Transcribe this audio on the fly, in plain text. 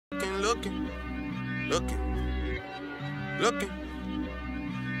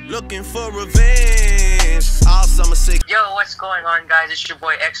Looking for revenge. All summer sick. Yo, what's going on, guys? It's your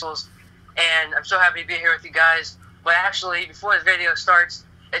boy Exilzz, and I'm so happy to be here with you guys. But actually, before the video starts,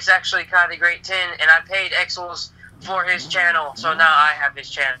 it's actually kind of great 10, and I paid Exilzz for his channel, so now I have his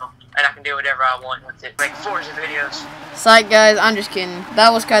channel, and I can do whatever I want with it, make Forza videos. Psych, guys, I'm just kidding.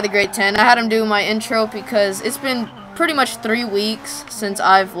 That was kind of great 10. I had him do my intro because it's been pretty much 3 weeks since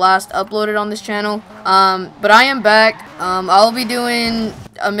I've last uploaded on this channel. But I am back. I'll be doing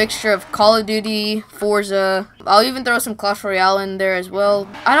a mixture of Call of Duty, Forza. I'll even throw some Clash Royale in there as well.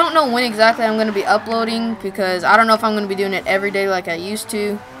 I don't know when exactly I'm going to be uploading because I don't know if I'm going to be doing it every day like I used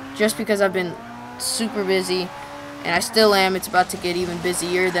to, just because I've been super busy, and I still am. It's about to get even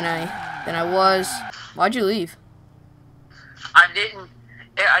busier than I was. Why'd you leave? I didn't.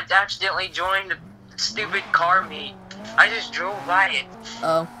 I accidentally joined the stupid car meet. I just drove by it.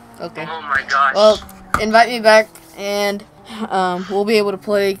 Oh, okay. Oh my gosh. Well, invite me back, and we'll be able to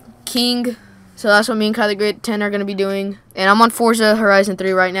play King. So that's what me and Kylie Great 10 are going to be doing. And I'm on Forza Horizon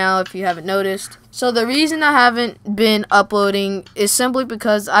 3 right now, if you haven't noticed. So the reason I haven't been uploading is simply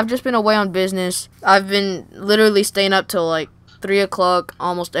because I've just been away on business. I've been literally staying up till like 3 o'clock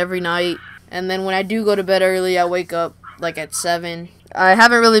almost every night. And then when I do go to bed early, I wake up like at 7. I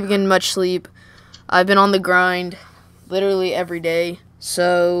haven't really been getting much sleep. I've been on the grind literally every day.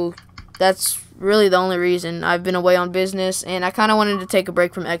 So that's really the only reason I've been away on business, and I kind of wanted to take a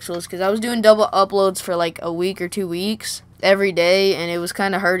break from Exilzz because I was doing double uploads for like a week or 2 weeks every day, and it was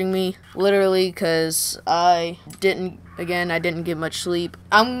kind of hurting me literally because I didn't get much sleep.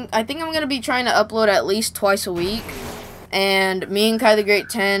 I think I'm gonna be trying to upload at least twice a week, and me and Kylie Great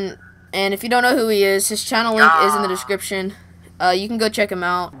 10, and if you don't know who he is, his channel link is in the description. You can go check him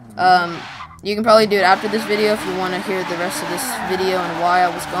out. You can probably do it after this video if you want to hear the rest of this video and why I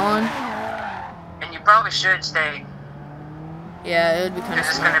was gone. And you probably should stay. Yeah, it would be kind of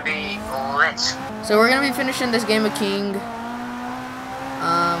This is going to be lit. So we're going to be finishing this game of King.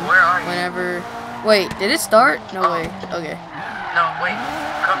 Where are you? Whenever... Wait, did it start? No way. Okay. No, wait.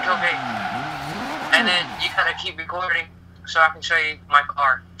 Come to me. And then you kind of keep recording so I can show you my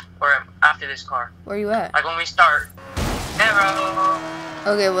car. Or after this car. Where are you at? Like when we start. Hello.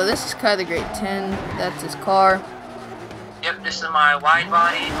 Okay, well this is Kylie Great 10. That's his car. Yep, this is my wide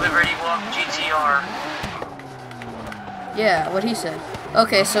body Liberty Walk GTR. Yeah, what he said.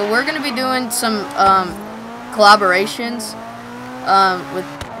 Okay, so we're gonna be doing some collaborations with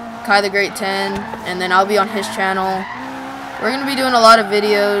Kylie Great 10, and then I'll be on his channel. We're gonna be doing a lot of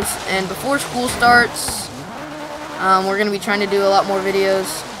videos, and before school starts, we're gonna be trying to do a lot more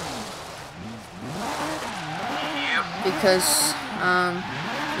videos because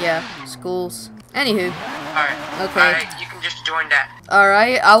yeah, schools. Anywho. Alright. Okay. Alright, you can just join that.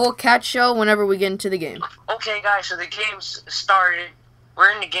 Alright, I will catch y'all whenever we get into the game. Okay, guys, so the game's started. We're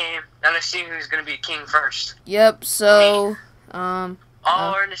in the game. Now let's see who's gonna be king first. Yep, so, we're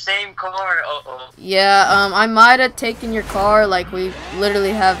in the same car. Uh-oh. Yeah, I might have taken your car, like, we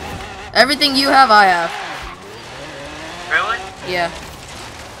literally have everything you have, I have. Really? Yeah.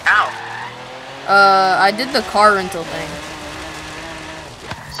 Ow. I did the car rental thing.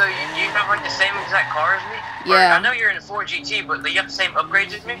 So you have like the same exact car as me? Yeah. Or, I know you're in a 4 GT, but you have the same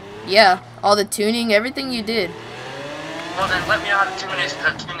upgrades as me? Yeah, all the tuning, everything you did. Well then, let me know how to tune this,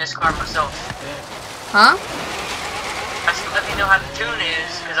 because I tuned this car myself. Huh? I said let me know how to tune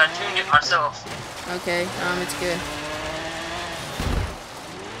this, because I tuned it myself. Okay, it's good.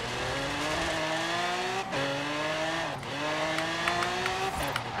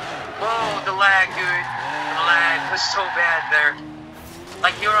 Whoa, the lag, dude. The lag was so bad there.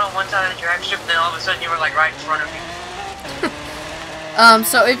 Like, you were on one side of the drag strip, then all of a sudden you were, like, right in front of me.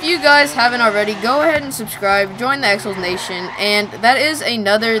 So if you guys haven't already, go ahead and subscribe, join the Exilzz Nation, and that is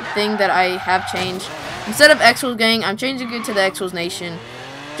another thing that I have changed. Instead of Exilzz Gang, I'm changing it to the Exilzz Nation,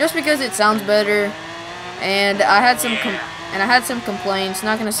 just because it sounds better, and I had some complaints.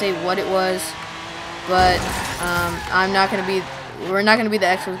 Not gonna say what it was, but we're not gonna be the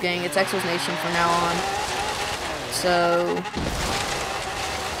Exilzz Gang. It's Exilzz Nation from now on. So,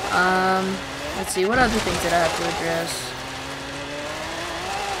 let's see, what other things did I have to address?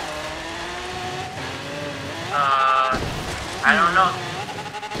 I don't know.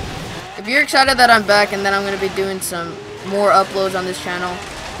 If you're excited that I'm back and that I'm going to be doing some more uploads on this channel,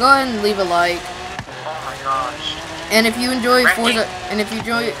 go ahead and leave a like. Oh my gosh. And if you enjoy Forza,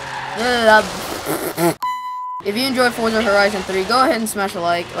 if you enjoy Forza Horizon 3, go ahead and smash a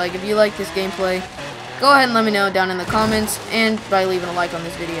like. Like, if you like this gameplay, go ahead and let me know down in the comments and by leaving a like on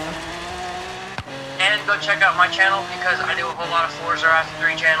this video. And go check out my channel because I do a whole lot of Forza Horizon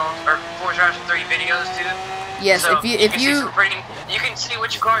 3 channels or Forza Horizon 3 videos too. Yes, so if you you can see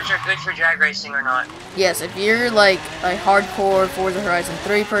which cars are good for drag racing or not. Yes, if you're like a hardcore Forza Horizon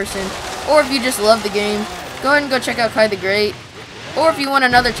 3 person, or if you just love the game, go ahead and go check out Kai the Great. Or if you want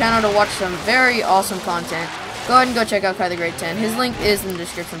another channel to watch some very awesome content, go ahead and go check out Kai the Great 10. His link is in the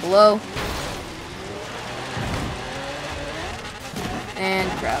description below. And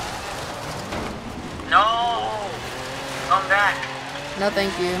crap. No! Come back. No,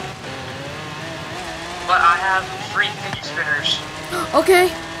 thank you. But I have free fidget spinners.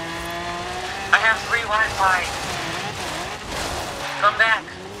 Okay. I have free Wi-Fi. Come back.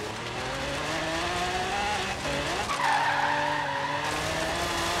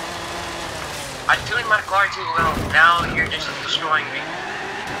 I tuned my car too well. Now you're just destroying me.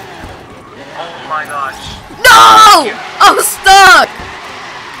 Oh my gosh. No! I'm stuck!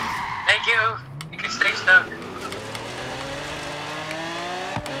 Thank you. You can stay stuck.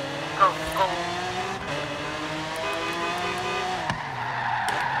 Go, go.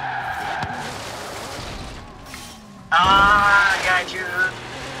 Ah, got you.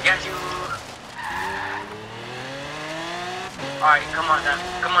 Got you. Alright, come on now.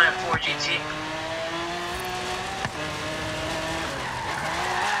 Come on, F4GT.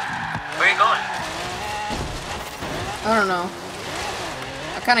 Where are you going? I don't know.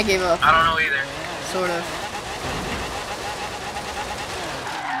 I kind of gave up. I don't know either. Sort of.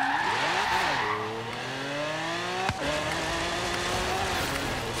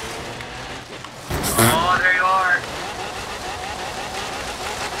 Oh, there you are.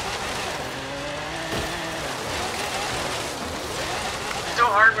 It's so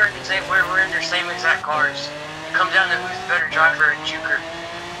hard we're in the same exact cars. It comes down to who's the better driver and juker.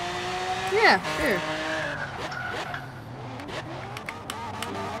 Yeah, sure.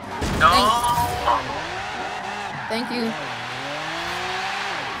 No. Thank you.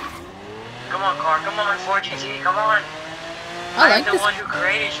 Come on, car. Come on, 4GT. Come on. I like I'm the this. one who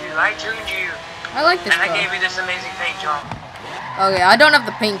created you. I tuned you. I like this And I car. gave you this amazing paint job. Okay, I don't have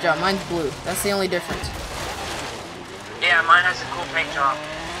the paint job. Mine's blue. That's the only difference. Yeah, mine has a cool paint job.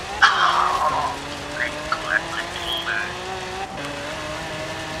 Oh, great. Collect my bullet.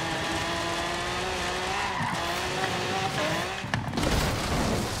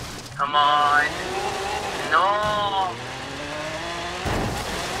 Come on. No.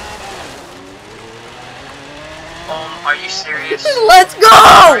 Are you serious? Let's go!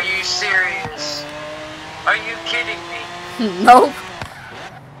 Are you serious? Are you kidding me? Nope.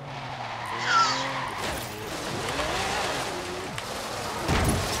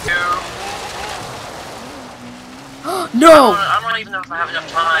 No! I don't even know if I have enough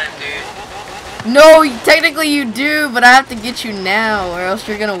time, dude. No, technically you do, but I have to get you now, or else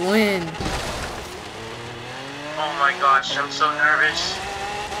you're gonna win. Oh my gosh, I'm so nervous.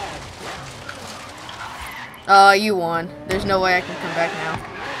 You won. There's no way I can come back now.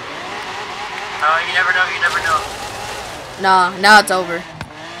 You never know, you never know. Nah, now it's over.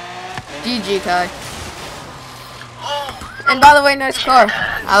 GG, Kai. And by the way, nice car.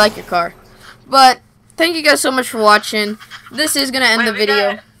 I like your car. But, thank you guys so much for watching. This is gonna end the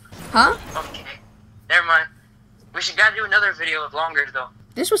video. Huh? Okay. Never mind. We gotta do another video longer, though.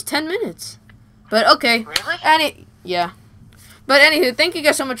 This was 10 minutes. But, okay. Really? Yeah. But, anywho, thank you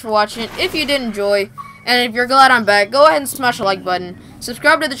guys so much for watching. If you did enjoy, and if you're glad I'm back, go ahead and smash the like button.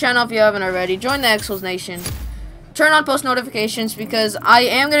 Subscribe to the channel if you haven't already. Join the Exilzz Nation. Turn on post notifications because I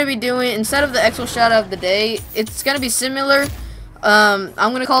am going to be doing, instead of the Exilzz shout out of the day, it's going to be similar. I'm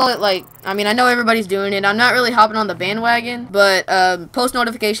going to call it like, I mean, I know everybody's doing it. I'm not really hopping on the bandwagon, but post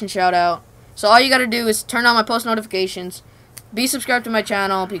notification shout out. So all you got to do is turn on my post notifications. Be subscribed to my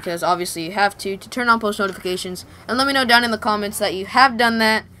channel because obviously you have to turn on post notifications. And let me know down in the comments that you have done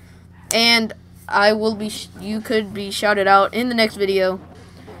that. And I will be, you could be shouted out in the next video.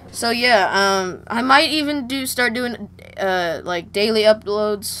 So yeah, I might even start doing like daily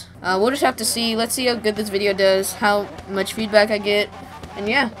uploads. We'll just have to see. Let's see how good this video does, how much feedback I get. And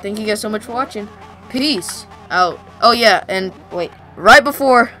yeah, thank you guys so much for watching. Peace out. Oh yeah, and wait, right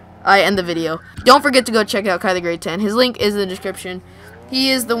before I end the video, don't forget to go check out Kai the Great 10. His link is in the description. He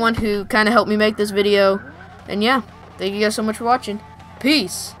is the one who kind of helped me make this video. And yeah, thank you guys so much for watching.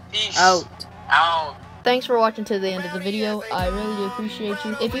 Peace out. Thanks for watching to the end of the video. I really do appreciate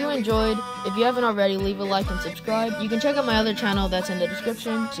you. If you enjoyed, if you haven't already, leave a like and subscribe. You can check out my other channel that's in the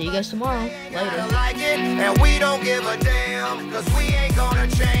description. See you guys tomorrow. Later. And we don't give a damn, 'cause we ain't gonna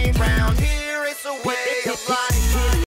change round here. It's a way of life.